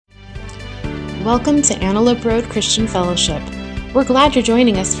Welcome to Antelope Road Christian Fellowship. We're glad you're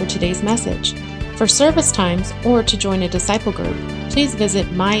joining us for today's message. For service times or to join a disciple group, please visit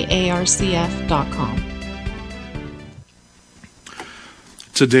myarcf.com.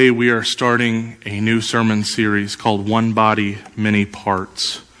 Today we are starting a new sermon series called One Body, Many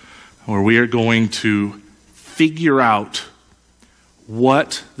Parts, where we are going to figure out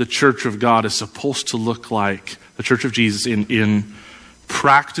what the Church of God is supposed to look like, the Church of Jesus, in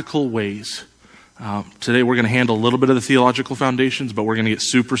practical ways. Today we're going to handle a little bit of the theological foundations, but we're going to get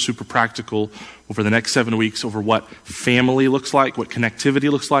super practical over the next 7 weeks over what family looks like, what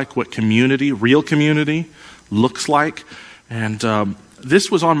connectivity looks like, what community, real community looks like. And this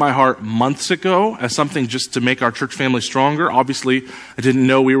was on my heart months ago as something just to make our church family stronger. Obviously, I didn't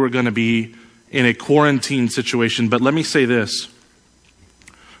know we were going to be in a quarantine situation, but let me say this.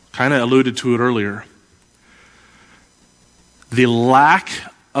 Kind of alluded to it earlier. The lack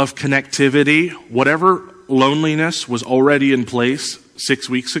of connectivity, whatever loneliness was already in place 6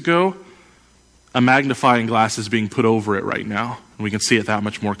 weeks ago, a magnifying glass is being put over it right now. And we can see it that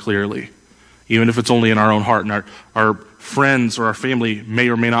much more clearly. Even if it's only in our own heart, and our friends or our family may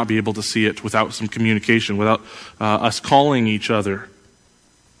or may not be able to see it without some communication, without us calling each other,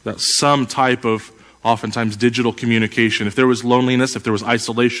 without some type of oftentimes digital communication. If there was loneliness, if there was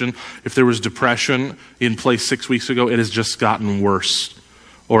isolation, if there was depression in place 6 weeks ago, it has just gotten worse.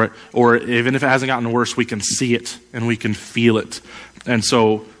 Or even if it hasn't gotten worse, we can see it and we can feel it. And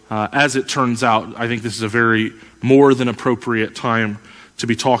so, as it turns out, I think this is a very more than appropriate time to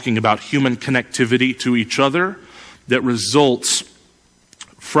be talking about human connectivity to each other that results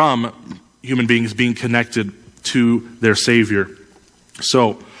from human beings being connected to their Savior.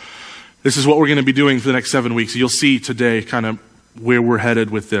 So, this is what we're going to be doing for the next 7 weeks. You'll see today kind of where we're headed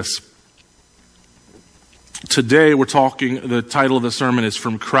with this. Today we're talking, the title of the sermon is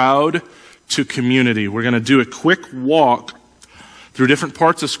From Crowd to Community. We're going to do a quick walk through different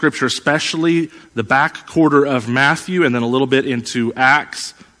parts of Scripture, especially the back quarter of Matthew and then a little bit into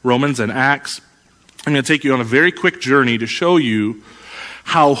Acts, Romans and Acts. I'm going to take you on a very quick journey to show you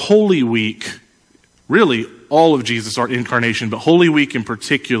how Holy Week, really all of Jesus' incarnation, but Holy Week in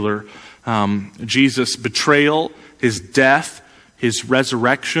particular, Jesus' betrayal, his death, his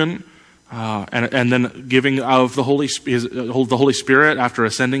resurrection, and then giving of the Holy Spirit after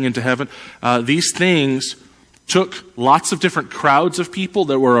ascending into heaven. These things took lots of different crowds of people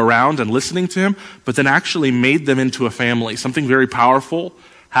that were around and listening to him, but then actually made them into a family. Something very powerful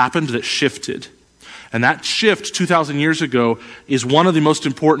happened that shifted. And that shift 2,000 years ago is one of the most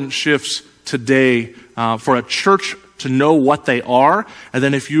important shifts today for a church to know what they are. And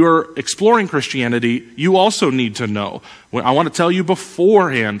then if you're exploring Christianity, you also need to know. I want to tell you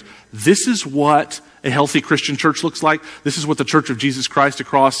beforehand, this is what a healthy Christian church looks like. This is what the Church of Jesus Christ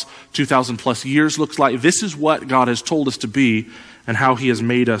across 2,000 plus years looks like. This is what God has told us to be and how he has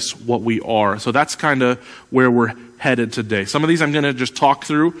made us what we are. So that's kind of where we're headed today. Some of these I'm going to just talk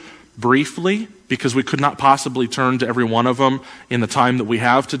through briefly because we could not possibly turn to every one of them in the time that we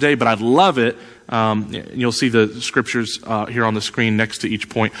have today, but I'd love it. You'll see the scriptures here on the screen next to each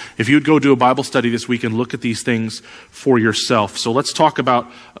point. If you'd go do a Bible study this week and look at these things for yourself. So let's talk about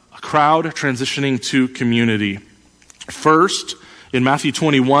a crowd transitioning to community. First, in Matthew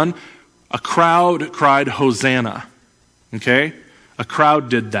 21, a crowd cried, Hosanna. Okay? A crowd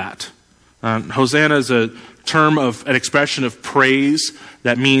did that. Hosanna is a term of an expression of praise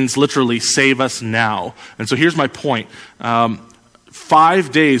that means literally save us now. And so here's my point.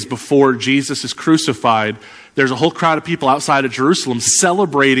 5 days before Jesus is crucified, there's a whole crowd of people outside of Jerusalem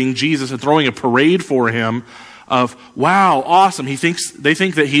celebrating Jesus and throwing a parade for him of, wow, awesome. They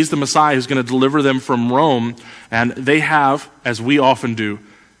think that he's the Messiah who's going to deliver them from Rome. And they have, as we often do,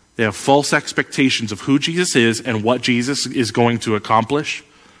 they have false expectations of who Jesus is and what Jesus is going to accomplish.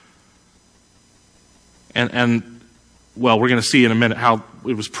 And well, we're going to see in a minute how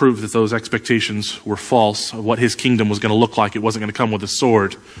it was proved that those expectations were false, of what his kingdom was going to look like. It wasn't going to come with a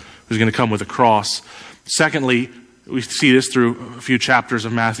sword. It was going to come with a cross. Secondly, we see this through a few chapters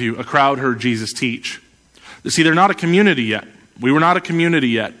of Matthew. A crowd heard Jesus teach. See, they're not a community yet. We were not a community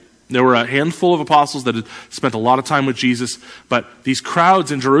yet. There were a handful of apostles that had spent a lot of time with Jesus, but these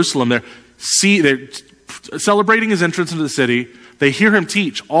crowds in Jerusalem, they're celebrating his entrance into the city. They hear him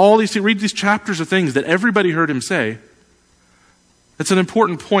teach all these things, read these chapters of things that everybody heard him say. It's an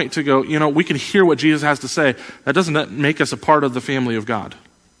important point to go, we can hear what Jesus has to say. That doesn't make us a part of the family of God.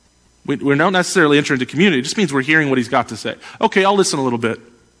 We're not necessarily entering into community. It just means we're hearing what he's got to say. Okay, I'll listen a little bit.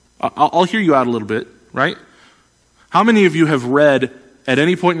 I'll hear you out a little bit, right? How many of you have read at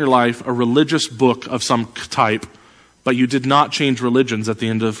any point in your life a religious book of some type, but you did not change religions at the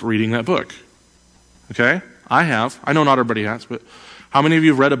end of reading that book? Okay? I have. I know not everybody has, but how many of you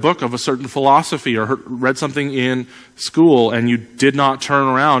have read a book of a certain philosophy or read something in school and you did not turn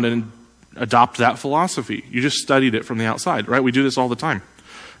around and adopt that philosophy? You just studied it from the outside, right? We do this all the time.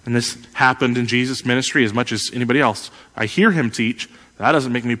 And this happened in Jesus' ministry as much as anybody else. I hear him teach. That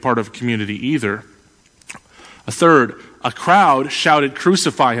doesn't make me part of a community either. A third, a crowd shouted,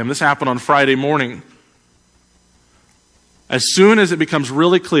 "Crucify him." This happened on Friday morning. As soon as it becomes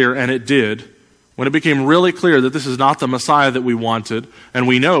really clear, and it did, when it became really clear that this is not the Messiah that we wanted, and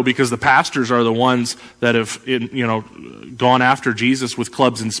we know because the pastors are the ones that have gone after Jesus with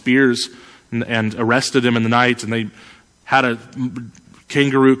clubs and spears and arrested him in the night, and they had a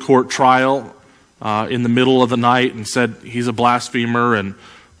kangaroo court trial in the middle of the night and said he's a blasphemer. And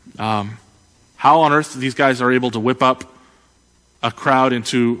how on earth these guys are able to whip up a crowd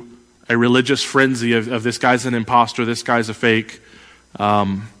into a religious frenzy of this guy's an imposter, this guy's a fake,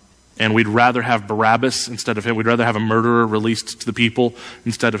 and we'd rather have Barabbas instead of him. We'd rather have a murderer released to the people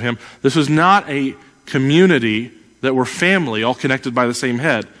instead of him. This was not a community that were family, all connected by the same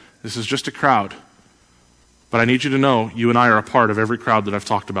head. This is just a crowd. But I need you to know, you and I are a part of every crowd that I've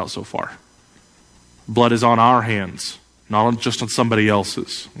talked about so far. Blood is on our hands, not just on somebody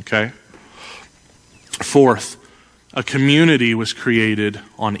else's, okay? Fourth, a community was created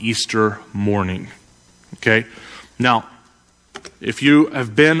on Easter morning, okay? Now, if you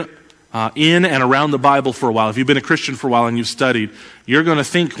have been in and around the Bible for a while, if you've been a Christian for a while and you've studied, you're going to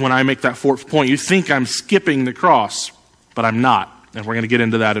think when I make that fourth point, you think I'm skipping the cross, but I'm not. And we're going to get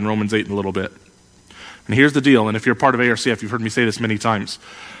into that in Romans 8 in a little bit. And here's the deal, and if you're part of ARCF, you've heard me say this many times.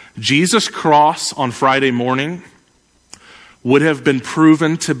 Jesus' cross on Friday morning would have been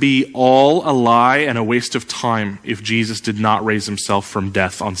proven to be all a lie and a waste of time if Jesus did not raise himself from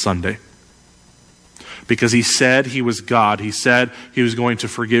death on Sunday. Because he said he was God. He said he was going to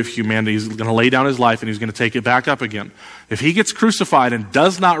forgive humanity. He's going to lay down his life and he's going to take it back up again. If he gets crucified and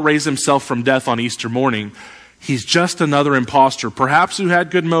does not raise himself from death on Easter morning, he's just another imposter. Perhaps who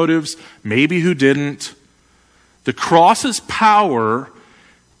had good motives, maybe who didn't. The cross's power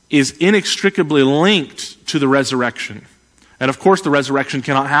is inextricably linked to the resurrection. And of course, the resurrection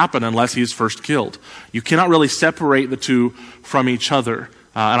cannot happen unless he is first killed. You cannot really separate the two from each other.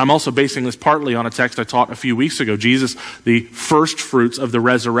 And I'm also basing this partly on a text I taught a few weeks ago. Jesus, the first fruits of the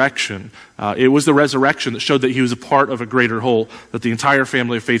resurrection. It was the resurrection that showed that he was a part of a greater whole, that the entire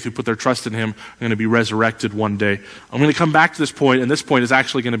family of faith who put their trust in him are going to be resurrected one day. I'm going to come back to this point, and this point is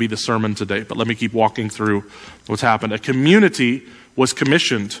actually going to be the sermon today. But let me keep walking through what's happened. A community was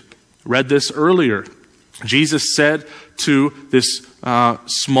commissioned. Read this earlier. Jesus said to this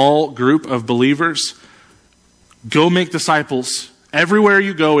small group of believers, "Go make disciples. Everywhere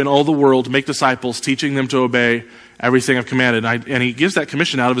you go in all the world, make disciples, teaching them to obey everything I've commanded." And he gives that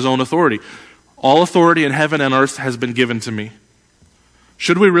commission out of his own authority. All authority in heaven and earth has been given to me.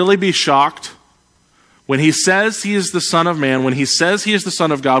 Should we really be shocked when he says he is the Son of Man, when he says he is the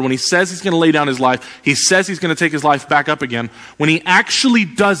Son of God, when he says he's going to lay down his life, he says he's going to take his life back up again, when he actually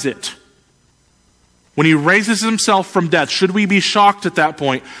does it, when he raises himself from death, should we be shocked at that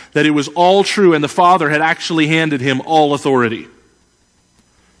point that it was all true and the Father had actually handed him all authority?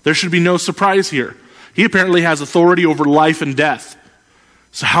 There should be no surprise here. He apparently has authority over life and death.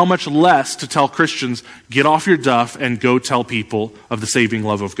 So how much less to tell Christians, get off your duff and go tell people of the saving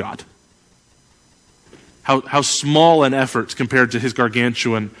love of God? How small an effort compared to his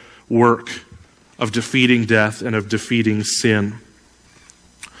gargantuan work of defeating death and of defeating sin.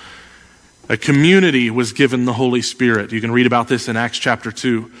 A community was given the Holy Spirit. You can read about this in Acts chapter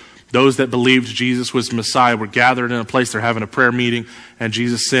 2. Those that believed Jesus was Messiah were gathered in a place, they're having a prayer meeting, and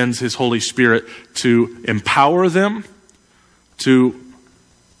Jesus sends his Holy Spirit to empower them to,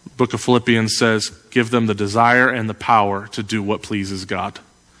 the book of Philippians says, give them the desire and the power to do what pleases God.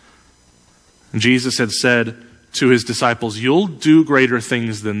 And Jesus had said to his disciples, "You'll do greater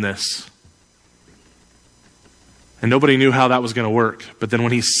things than this." And nobody knew how that was going to work. But then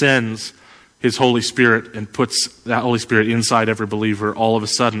when he sends his Holy Spirit and puts that Holy Spirit inside every believer, all of a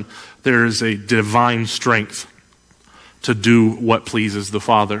sudden there is a divine strength to do what pleases the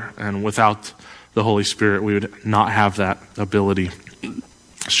Father. And without the Holy Spirit, we would not have that ability.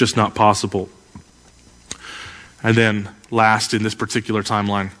 It's just not possible. And then last in this particular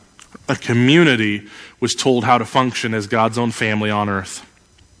timeline, a community was told how to function as God's own family on earth.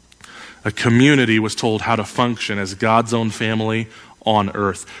 A community was told how to function as God's own family on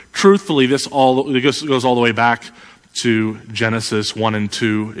earth. Truthfully, this goes all the way back to Genesis 1 and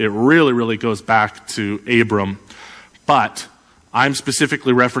 2. It really goes back to Abram. But I'm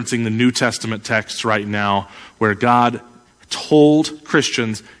specifically referencing the New Testament texts right now where God told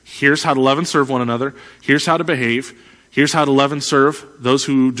Christians, here's how to love and serve one another, here's how to behave, here's how to love and serve those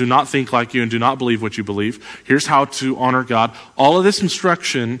who do not think like you and do not believe what you believe, here's how to honor God. All of this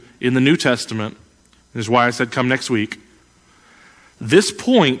instruction in the New Testament, this is why I said come next week. This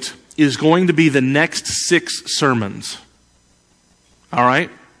point is going to be the next 6 sermons. All right?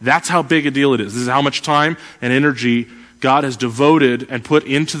 That's how big a deal it is. This is how much time and energy God has devoted and put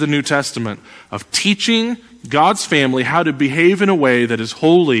into the New Testament of teaching God's family how to behave in a way that is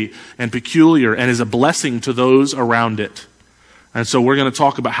holy and peculiar and is a blessing to those around it. And so we're going to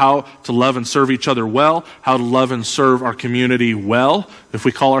talk about how to love and serve each other well, how to love and serve our community well, if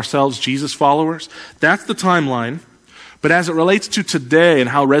we call ourselves Jesus followers. That's the timeline. But as it relates to today and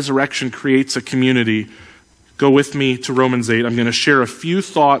how resurrection creates a community, go with me to Romans 8. I'm going to share a few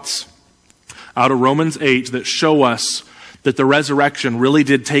thoughts out of Romans 8 that show us that the resurrection really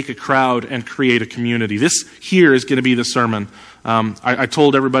did take a crowd and create a community. This here is going to be the sermon. I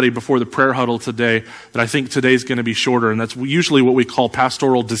told everybody before the prayer huddle today that I think today's going to be shorter, and that's usually what we call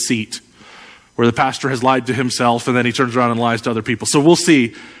pastoral deceit, where the pastor has lied to himself and then he turns around and lies to other people. So we'll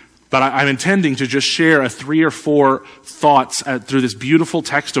see. But I'm intending to just share 3 or 4 thoughts through this beautiful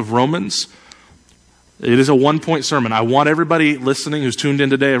text of Romans. It is a one-point sermon. I want everybody listening who's tuned in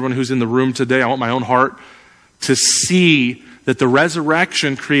today, everyone who's in the room today, I want my own heart to see that the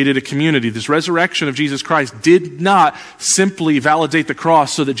resurrection created a community. This resurrection of Jesus Christ did not simply validate the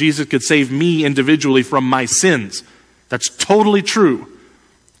cross so that Jesus could save me individually from my sins. That's totally true.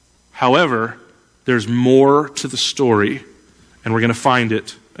 However, there's more to the story, and we're going to find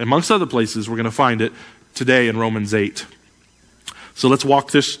it. Amongst other places, we're going to find it today in Romans 8. So let's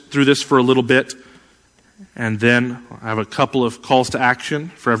walk through this for a little bit, and then I have a couple of calls to action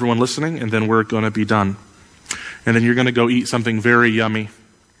for everyone listening, and then we're going to be done. And then you're going to go eat something very yummy.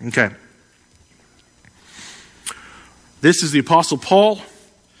 Okay. This is the Apostle Paul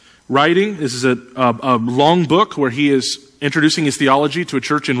writing. This is a long book where he is introducing his theology to a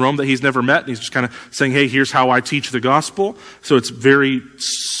church in Rome that he's never met. And he's just kind of saying, hey, here's how I teach the gospel. So it's very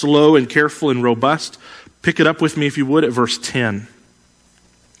slow and careful and robust. Pick it up with me, if you would, at verse 10.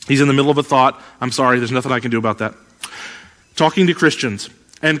 He's in the middle of a thought. I'm sorry, there's nothing I can do about that. Talking to Christians.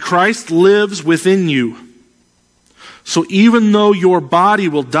 And Christ lives within you. So even though your body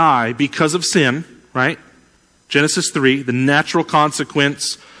will die because of sin, right? Genesis 3, the natural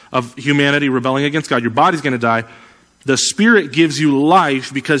consequence of humanity rebelling against God, your body's going to die. The Spirit gives you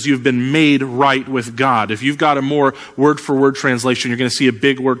life because you've been made right with God. If you've got a more word-for-word translation, you're going to see a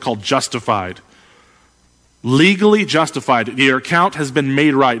big word called justified. Legally justified. Your account has been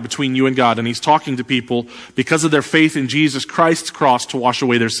made right between you and God. And he's talking to people because of their faith in Jesus Christ's cross to wash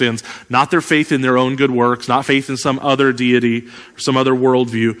away their sins. Not their faith in their own good works. Not faith in some other deity or some other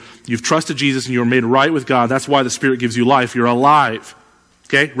worldview. You've trusted Jesus and you're made right with God. That's why the Spirit gives you life. You're alive.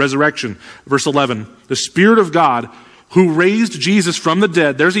 Okay? Resurrection. Verse 11. The Spirit of God who raised Jesus from the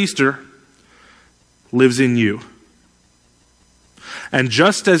dead, there's Easter, lives in you. And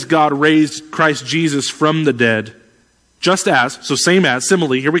just as God raised Christ Jesus from the dead,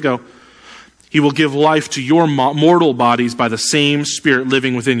 similarly, here we go, he will give life to your mortal bodies by the same Spirit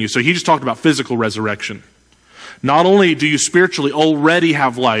living within you. So he just talked about physical resurrection. Not only do you spiritually already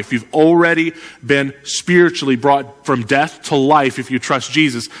have life, you've already been spiritually brought from death to life if you trust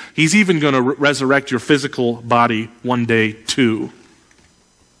Jesus. He's even going to resurrect your physical body one day too.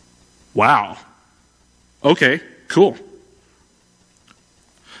 Wow. Okay, cool.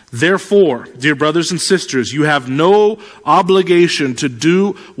 Therefore, dear brothers and sisters, you have no obligation to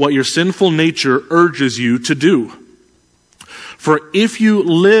do what your sinful nature urges you to do. For if you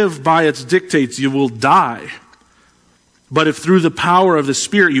live by its dictates, you will die. But if through the power of the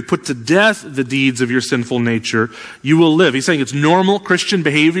Spirit you put to death the deeds of your sinful nature, you will live. He's saying it's normal Christian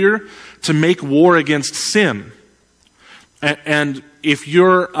behavior to make war against sin. And if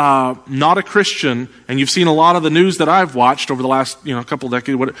you're not a Christian and you've seen a lot of the news that I've watched over the last couple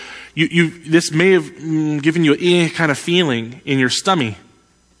decades, this may have given you a kind of feeling in your stomach.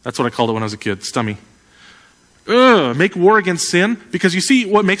 That's what I called it when I was a kid, stomach. Make war against sin. Because you see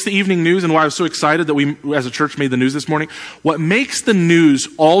what makes the evening news and why I was so excited that we as a church made the news this morning. What makes the news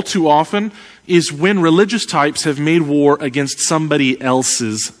all too often is when religious types have made war against somebody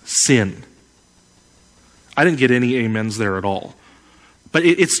else's sin. I didn't get any amens there at all. But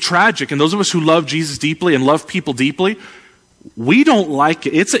it's tragic. And those of us who love Jesus deeply and love people deeply, we don't like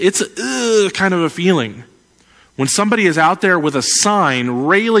it. It's a kind of a feeling. When somebody is out there with a sign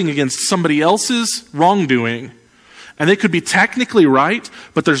railing against somebody else's wrongdoing, and they could be technically right,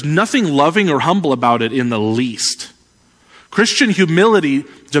 but there's nothing loving or humble about it in the least. Christian humility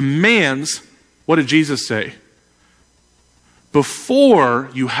demands, what did Jesus say? before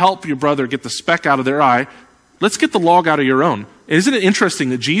you help your brother get the speck out of their eye, let's get the log out of your own. Isn't it interesting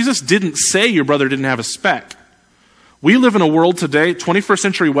that Jesus didn't say your brother didn't have a speck? We live in a world today, 21st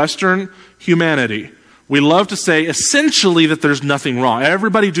century Western humanity. We love to say essentially that there's nothing wrong.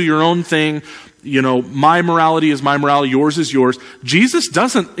 Everybody do your own thing. You know, my morality is my morality, yours is yours. Jesus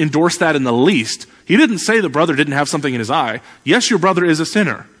doesn't endorse that in the least. He didn't say the brother didn't have something in his eye. Yes, your brother is a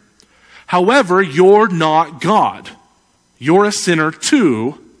sinner. However, you're not God. You're a sinner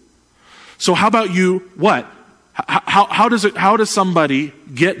too. So how about you, what? How does somebody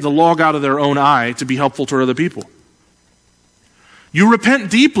get the log out of their own eye to be helpful to other people? You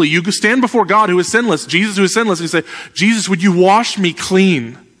repent deeply. You stand before God who is sinless, Jesus who is sinless, and you say, Jesus, would you wash me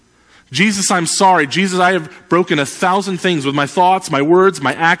clean? Jesus, I'm sorry. Jesus, I have broken 1,000 things with my thoughts, my words,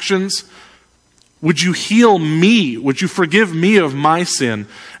 my actions. Would you heal me? Would you forgive me of my sin?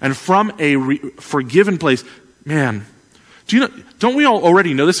 And from a forgiven place, man, don't we all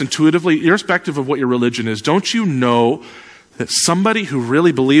already know this intuitively, irrespective of what your religion is? Don't you know that somebody who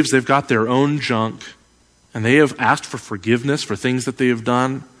really believes they've got their own junk and they have asked for forgiveness for things that they have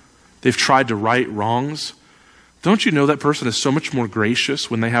done, they've tried to right wrongs, don't you know that person is so much more gracious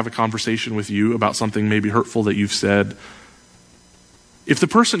when they have a conversation with you about something maybe hurtful that you've said? If the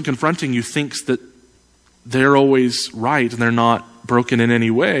person confronting you thinks that they're always right and they're not broken in any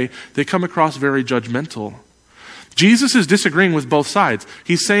way, they come across very judgmental. Jesus is disagreeing with both sides.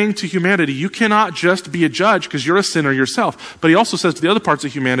 He's saying to humanity, you cannot just be a judge because you're a sinner yourself. But he also says to the other parts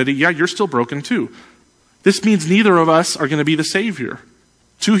of humanity, yeah, you're still broken too. This means neither of us are going to be the Savior.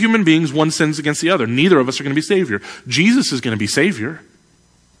 Two human beings, one sins against the other. Neither of us are going to be Savior. Jesus is going to be Savior.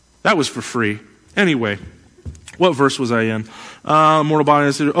 That was for free. Anyway, what verse was I in? Mortal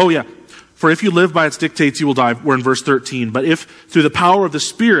body. Oh yeah. For if you live by its dictates, you will die. We're in verse 13. But if through the power of the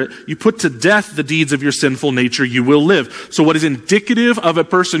Spirit you put to death the deeds of your sinful nature, you will live. So what is indicative of a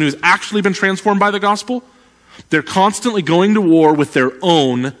person who's actually been transformed by the gospel? They're constantly going to war with their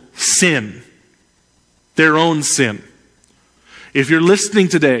own sin. Their own sin. If you're listening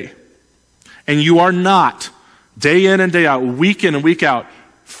today and you are not day in and day out, week in and week out,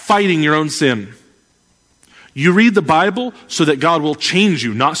 fighting your own sin, you read the Bible so that God will change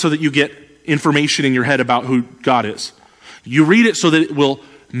you, not so that you get information in your head about who God is. You read it so that it will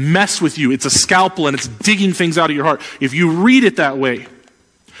mess with you. It's a scalpel and it's digging things out of your heart. If you read it that way,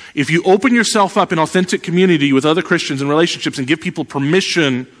 if you open yourself up in authentic community with other Christians and relationships and give people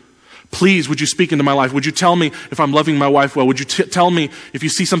permission, please, would you speak into my life? Would you tell me if I'm loving my wife well? Would you tell me if you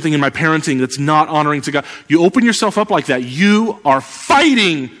see something in my parenting that's not honoring to God? You open yourself up like that, you are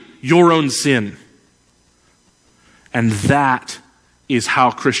fighting your own sin. And that is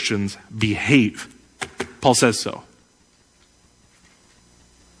how Christians behave. Paul says so.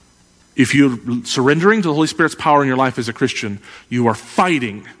 If you're surrendering to the Holy Spirit's power in your life as a Christian, you are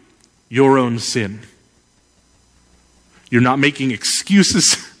fighting your own sin. You're not making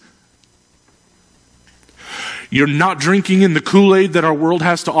excuses. You're not drinking in the Kool-Aid that our world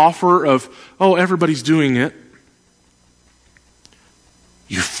has to offer of, oh, everybody's doing it.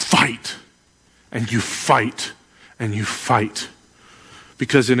 You fight, and you fight, and you fight.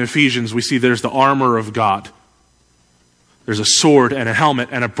 Because in Ephesians, we see there's the armor of God. There's a sword and a helmet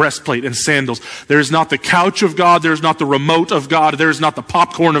and a breastplate and sandals. There's not the couch of God. There's not the remote of God. There's not the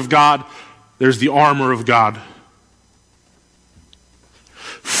popcorn of God. There's the armor of God.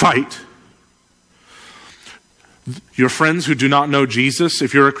 Fight. Your friends who do not know Jesus,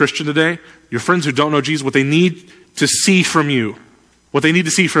 if you're a Christian today, your friends who don't know Jesus, what they need to see from you, what they need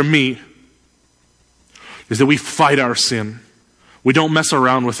to see from me, is that we fight our sin. We don't mess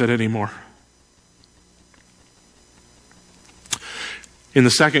around with it anymore. In the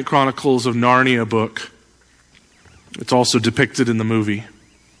 2 Chronicles of Narnia book, it's also depicted in the movie.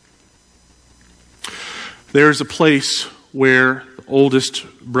 There's a place where the oldest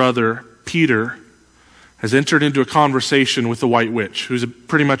brother, Peter, has entered into a conversation with the White Witch, who's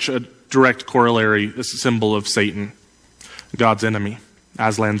pretty much a direct corollary, a symbol of Satan, God's enemy,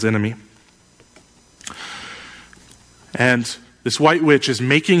 Aslan's enemy. And this White Witch is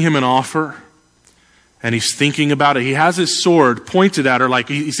making him an offer, and he's thinking about it. He has his sword pointed at her like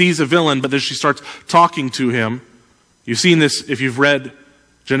he sees a villain, but then she starts talking to him. You've seen this if you've read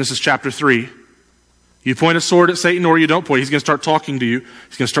Genesis chapter 3. You point a sword at Satan or you don't point. He's going to start talking to you.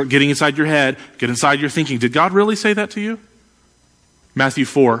 He's going to start getting inside your head, get inside your thinking. Did God really say that to you? Matthew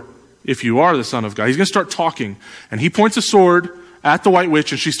 4, if you are the Son of God. He's going to start talking. And he points a sword at the White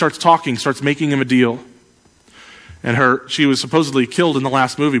Witch and she starts talking, starts making him a deal. And she was supposedly killed in the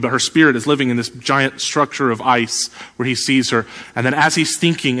last movie, but her spirit is living in this giant structure of ice where he sees her. And then as he's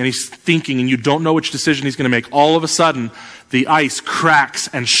thinking, and you don't know which decision he's going to make, all of a sudden, the ice cracks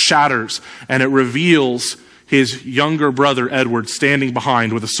and shatters, and it reveals his younger brother, Edward, standing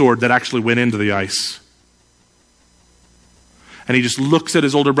behind with a sword that actually went into the ice. And he just looks at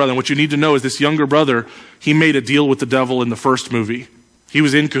his older brother. And what you need to know is this younger brother, he made a deal with the devil in the first movie. He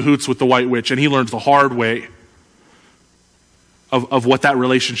was in cahoots with the White Witch, and he learned the hard way of what that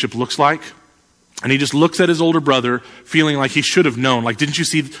relationship looks like. And he just looks at his older brother, feeling like he should have known. Like, didn't you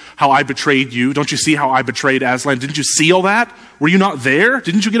see how I betrayed you? Don't you see how I betrayed Aslan? Didn't you see all that? Were you not there?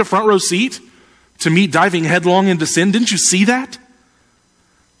 Didn't you get a front row seat to me diving headlong into sin? Didn't you see that?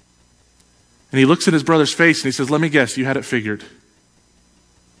 And he looks at his brother's face and he says, let me guess, you had it figured.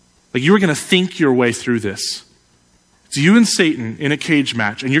 Like, you were going to think your way through this. It's you and Satan in a cage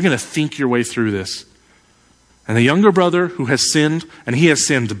match, and you're going to think your way through this. And the younger brother who has sinned, and he has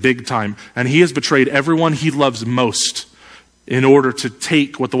sinned big time, and he has betrayed everyone he loves most in order to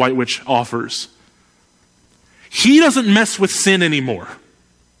take what the White Witch offers. He doesn't mess with sin anymore.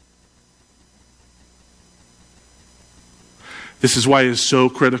 This is why it is so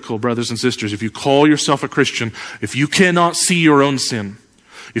critical, brothers and sisters. If you call yourself a Christian, if you cannot see your own sin,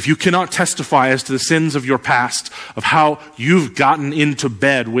 if you cannot testify as to the sins of your past, of how you've gotten into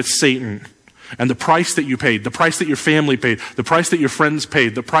bed with Satan, and the price that you paid, the price that your family paid, the price that your friends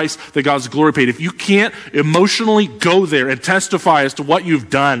paid, the price that God's glory paid, if you can't emotionally go there and testify as to what you've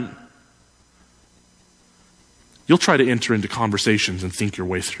done, you'll try to enter into conversations and think your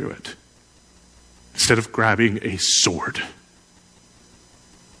way through it, instead of grabbing a sword.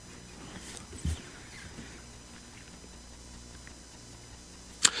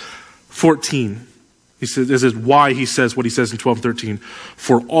 He says, this is why he says what he says in 12:13.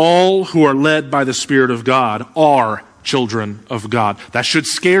 For all who are led by the Spirit of God are children of God. That should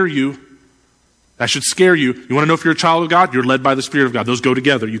scare you. That should scare you. You want to know if you're a child of God? You're led by the Spirit of God. Those go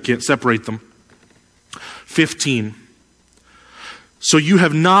together. You can't separate them. 15. So you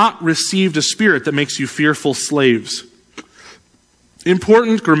have not received a spirit that makes you fearful slaves.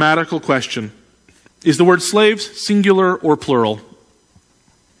 Important grammatical question. Is the word slaves singular or plural?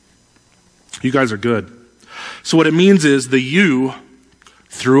 You guys are good. So what it means is the you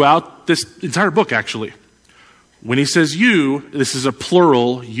throughout this entire book, actually. When he says you, this is a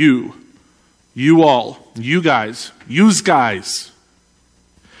plural you. You all. You guys. Yous guys.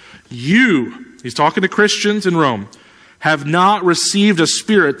 You, he's talking to Christians in Rome, have not received a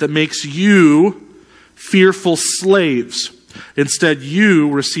spirit that makes you fearful slaves. Instead, you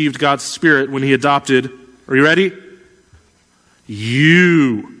received God's Spirit when he adopted, are you ready?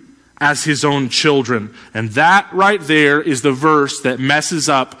 You as his own children. And that right there is the verse that messes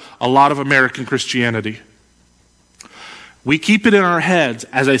up a lot of American Christianity. We keep it in our heads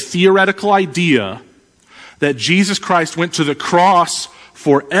as a theoretical idea that Jesus Christ went to the cross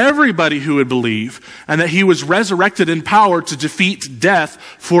for everybody who would believe, and that he was resurrected in power to defeat death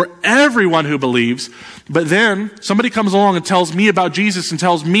for everyone who believes. But then somebody comes along and tells me about Jesus and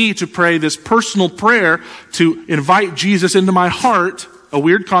tells me to pray this personal prayer to invite Jesus into my heart, a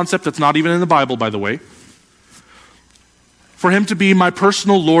weird concept that's not even in the Bible, by the way, for him to be my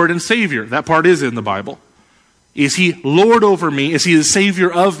personal Lord and Savior. That part is in the Bible. Is he Lord over me? Is he the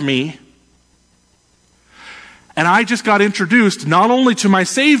Savior of me? And I just got introduced not only to my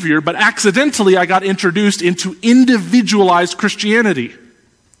Savior, but accidentally I got introduced into individualized Christianity.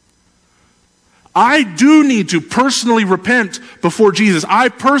 I do need to personally repent before Jesus. I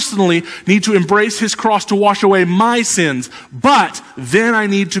personally need to embrace his cross to wash away my sins. But then I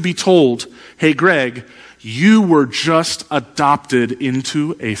need to be told, hey Greg, you were just adopted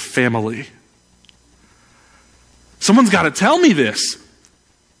into a family. Someone's got to tell me this.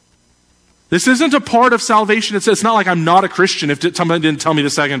 This isn't a part of salvation. It's not like I'm not a Christian if somebody didn't tell me the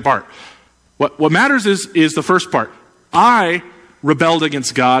second part. What matters is the first part. I rebelled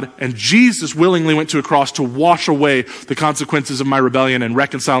against God, and Jesus willingly went to a cross to wash away the consequences of my rebellion and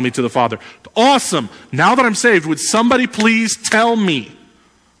reconcile me to the Father. Awesome. Now that I'm saved, would somebody please tell me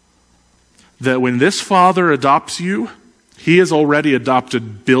that when this Father adopts you, he has already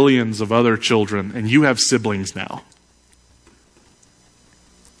adopted billions of other children, and you have siblings now.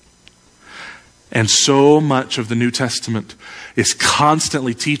 And so much of the New Testament is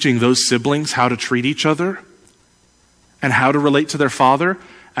constantly teaching those siblings how to treat each other, and how to relate to their father,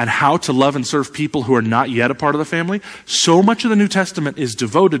 and how to love and serve people who are not yet a part of the family. So much of the New Testament is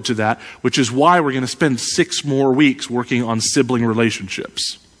devoted to that, which is why we're going to spend 6 more weeks working on sibling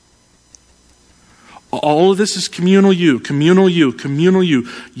relationships. All of this is communal you, communal you, communal you.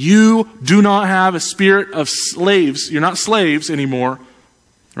 You do not have a spirit of slaves. You're not slaves anymore,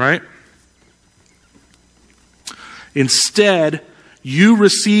 right? Instead, you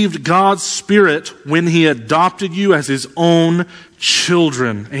received God's Spirit when He adopted you as His own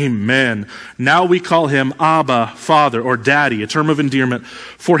children. Amen. Now we call Him Abba, Father, or Daddy, a term of endearment.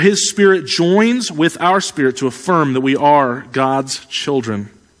 For His Spirit joins with our spirit to affirm that we are God's children.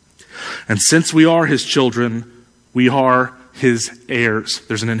 And since we are His children, we are His heirs.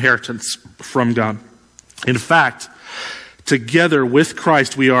 There's an inheritance from God. In fact, together with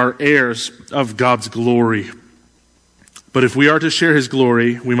Christ, we are heirs of God's glory. But if we are to share His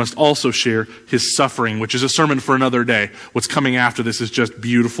glory, we must also share His suffering, which is a sermon for another day. What's coming after this is just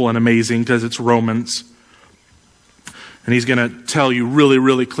beautiful and amazing because it's Romans. And he's going to tell you really,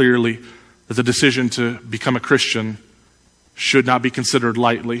 really clearly that the decision to become a Christian should not be considered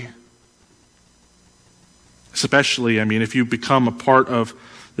lightly. Especially, if you become a part of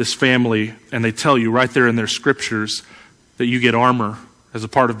this family and they tell you right there in their scriptures that you get armor as a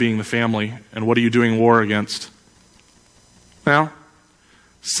part of being the family, and what are you doing war against? Well,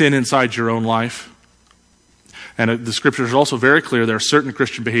 sin inside your own life. And the scriptures are also very clear there are certain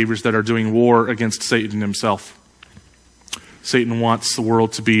Christian behaviors that are doing war against Satan himself. Satan wants the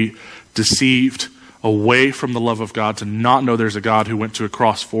world to be deceived away from the love of God, to not know there's a God who went to a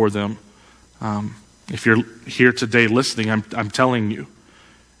cross for them. If you're here today listening, I'm telling you.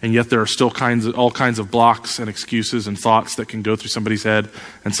 And yet there are still all kinds of blocks and excuses and thoughts that can go through somebody's head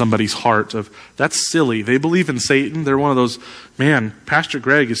and somebody's heart of, that's silly. They believe in Satan. They're one of those, Pastor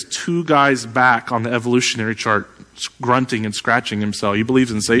Greg is 2 guys back on the evolutionary chart, grunting and scratching himself. He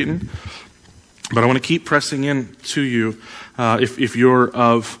believes in Satan. But I want to keep pressing in to you. If you're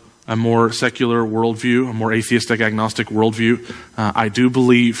of a more secular worldview, a more atheistic, agnostic worldview, I do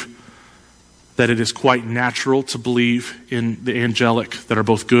believe that it is quite natural to believe in the angelic that are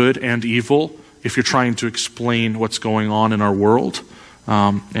both good and evil if you're trying to explain what's going on in our world.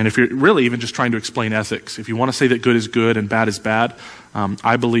 And if you're really even just trying to explain ethics. If you want to say that good is good and bad is bad,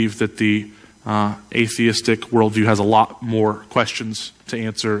 I believe that the atheistic worldview has a lot more questions to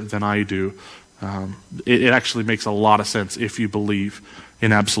answer than I do. It actually makes a lot of sense if you believe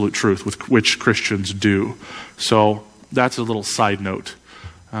in absolute truth, which Christians do. So that's a little side note.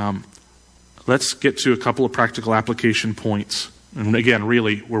 Let's get to a couple of practical application points. And again,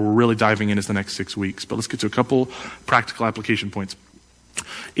 really, where we're really diving in is the next 6 weeks. But let's get to a couple practical application points.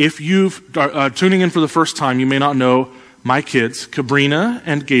 If you've tuning in for the first time, you may not know my kids, Cabrina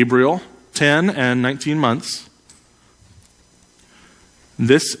and Gabriel, 10 and 19 months.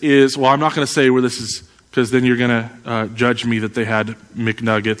 This is, I'm not going to say where this is, because then you're going to judge me that they had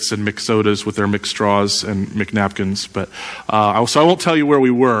McNuggets and McSodas with their McStraws and McNapkins. But so I won't tell you where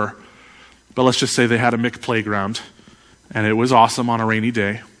we were. But let's just say they had a McPlayground, and it was awesome on a rainy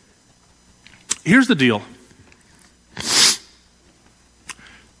day. Here's the deal.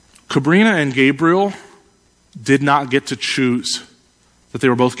 Cabrina and Gabriel did not get to choose that they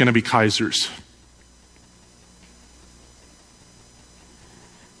were both going to be Kaisers.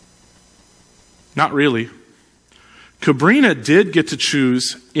 Not really. Cabrina did get to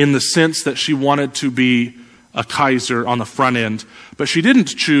choose in the sense that she wanted to be a Kaiser on the front end, but she didn't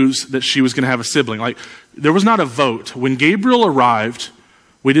choose that she was going to have a sibling. There was not a vote. When Gabriel arrived,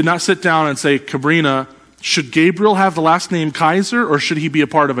 we did not sit down and say, Cabrina, should Gabriel have the last name Kaiser, or should he be a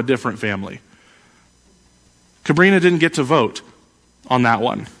part of a different family? Cabrina didn't get to vote on that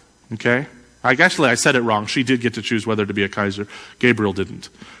one, okay? I said it wrong. She did get to choose whether to be a Kaiser. Gabriel didn't.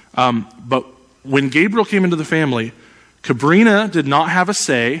 But when Gabriel came into the family, Cabrina did not have a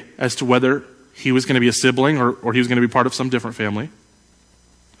say as to whether he was going to be a sibling or he was going to be part of some different family.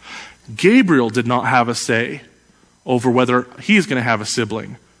 Gabriel did not have a say over whether he's going to have a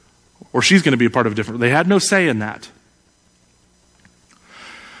sibling or she's going to be a part of a different. They had no say in that.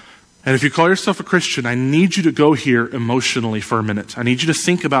 And if you call yourself a Christian, I need you to go here emotionally for a minute. I need you to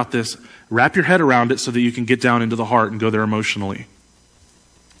think about this, wrap your head around it so that you can get down into the heart and go there emotionally.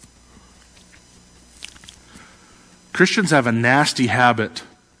 Christians have a nasty habit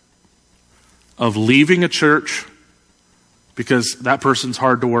of leaving a church because that person's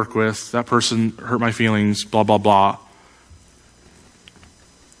hard to work with, that person hurt my feelings, blah, blah, blah.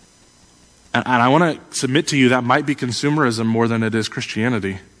 And I want to submit to you that might be consumerism more than it is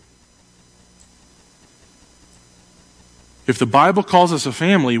Christianity. If the Bible calls us a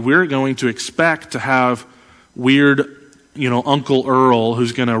family, we're going to expect to have weird, Uncle Earl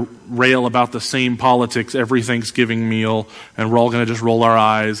who's going to rail about the same politics every Thanksgiving meal, and we're all going to just roll our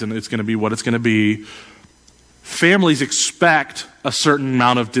eyes, and it's going to be what it's going to be. Families expect a certain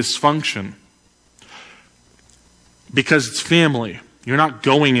amount of dysfunction. because it's family. You're not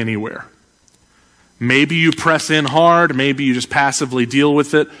going anywhere. Maybe you press in hard, maybe you just passively deal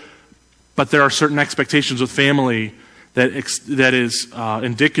with it, but there are certain expectations with family that is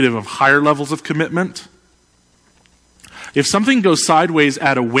indicative of higher levels of commitment. If something goes sideways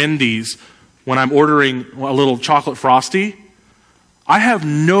at a Wendy's when I'm ordering a little chocolate Frosty, I have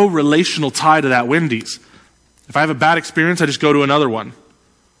no relational tie to that Wendy's. If I have a bad experience, I just go to another one.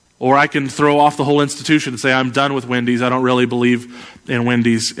 Or I can throw off the whole institution and say, I'm done with Wendy's. I don't really believe in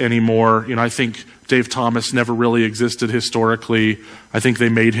Wendy's anymore. I think Dave Thomas never really existed historically. I think they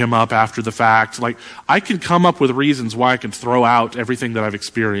made him up after the fact. I can come up with reasons why I can throw out everything that I've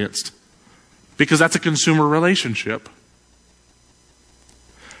experienced. Because that's a consumer relationship.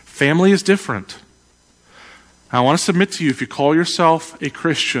 Family is different. I want to submit to you, if you call yourself a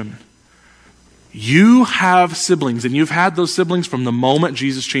Christian, you have siblings, and you've had those siblings from the moment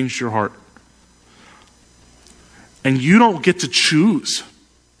Jesus changed your heart. And you don't get to choose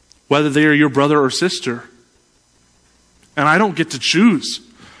whether they are your brother or sister. And I don't get to choose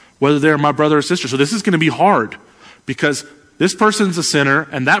whether they're my brother or sister. So this is going to be hard, because this person's a sinner,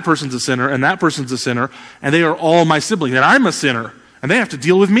 and that person's a sinner, and that person's a sinner, and they are all my siblings, and I'm a sinner, and they have to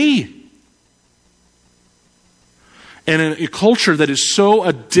deal with me. And in a culture that is so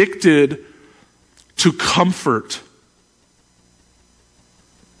addicted to comfort,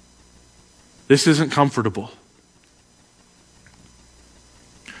 this isn't comfortable.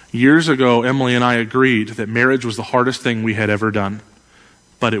 Years ago, Emily and I agreed that marriage was the hardest thing we had ever done,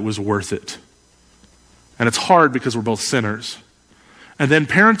 but it was worth it. And it's hard because we're both sinners. And then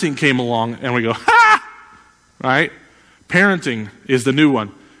parenting came along, and we go, ha! Right? Parenting is the new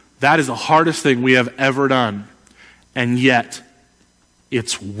one. That is the hardest thing we have ever done. And yet,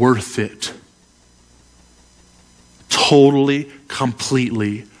 it's worth it. Totally,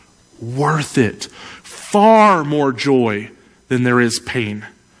 completely worth it. Far more joy than there is pain.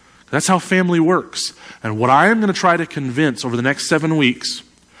 That's how family works. And what I am going to try to convince over the next 7 weeks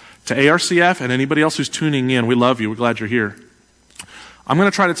to ARCF and anybody else who's tuning in, we love you, we're glad you're here. I'm going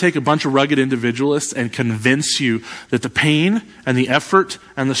to try to take a bunch of rugged individualists and convince you that the pain and the effort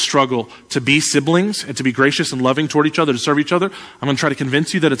and the struggle to be siblings and to be gracious and loving toward each other, to serve each other, I'm going to try to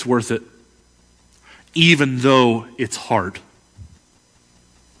convince you that it's worth it, even though it's hard.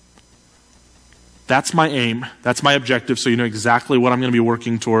 That's my aim. That's my objective, so you know exactly what I'm going to be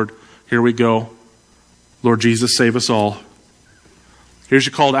working toward. Here we go. Lord Jesus, save us all. Here's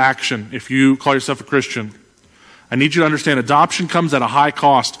your call to action. If you call yourself a Christian, I need you to understand adoption comes at a high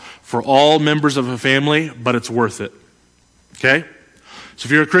cost for all members of a family, but it's worth it. Okay? So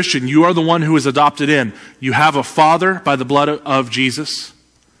if you're a Christian, you are the one who is adopted in. You have a father by the blood of Jesus,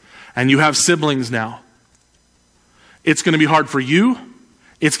 and you have siblings now. It's going to be hard for you.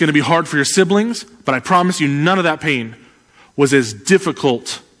 It's going to be hard for your siblings, but I promise you none of that pain was as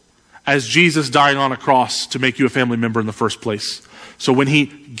difficult as Jesus dying on a cross to make you a family member in the first place. So when he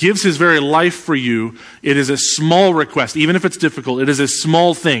gives his very life for you, it is a small request. Even if it's difficult, it is a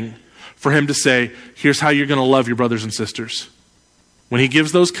small thing for him to say, here's how you're going to love your brothers and sisters. When he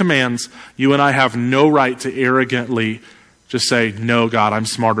gives those commands, you and I have no right to arrogantly just say, no, God, I'm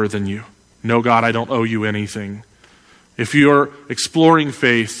smarter than you. No, God, I don't owe you anything. If you're exploring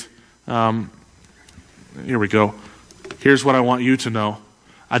faith, here we go. Here's what I want you to know.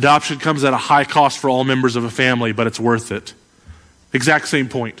 Adoption comes at a high cost for all members of a family, but it's worth it. Exact same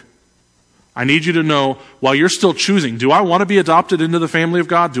point. I need you to know, while you're still choosing, do I want to be adopted into the family of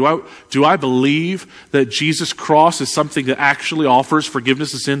God? Do I believe that Jesus' cross is something that actually offers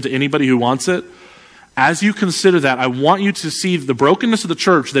forgiveness of sin to anybody who wants it? As you consider that, I want you to see the brokenness of the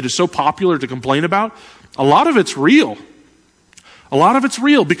church that is so popular to complain about. A lot of it's real. A lot of it's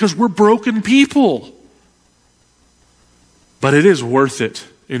real because we're broken people. But it is worth it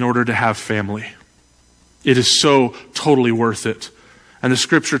in order to have family. It is so totally worth it. And the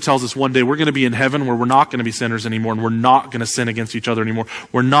scripture tells us one day we're going to be in heaven where we're not going to be sinners anymore, and we're not going to sin against each other anymore.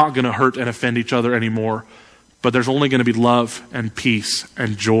 We're not going to hurt and offend each other anymore. But there's only going to be love and peace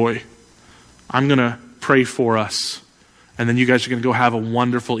and joy. I'm going to pray for us. And then you guys are going to go have a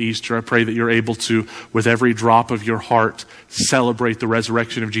wonderful Easter. I pray that you're able to, with every drop of your heart, celebrate the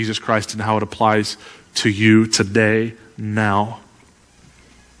resurrection of Jesus Christ and how it applies to you today, now.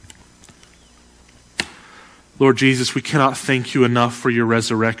 Lord Jesus, we cannot thank you enough for your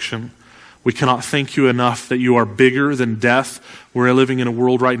resurrection. We cannot thank you enough that you are bigger than death. We're living in a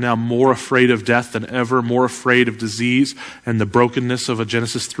world right now more afraid of death than ever, more afraid of disease and the brokenness of a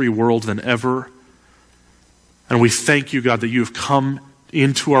Genesis 3 world than ever. And we thank you, God, that you have come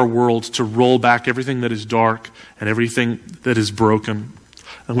into our world to roll back everything that is dark and everything that is broken.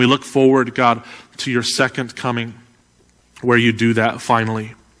 And we look forward, God, to your second coming. where you do that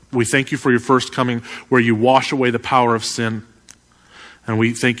finally. We thank you for your first coming, where you wash away the power of sin. And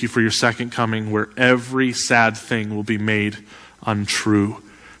we thank you for your second coming, where every sad thing will be made untrue.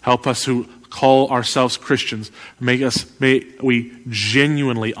 Help us who call ourselves Christians. May we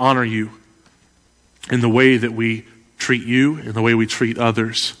genuinely honor you in the way that we treat you, in the way we treat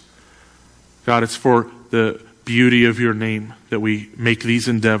others. God, it's for the beauty of your name that we make these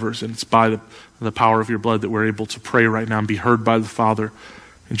endeavors, and it's by the power of your blood that we're able to pray right now and be heard by the Father.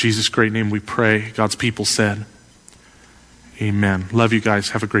 In Jesus' great name we pray. God's people said, amen. Love you guys.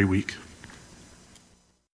 Have a great week.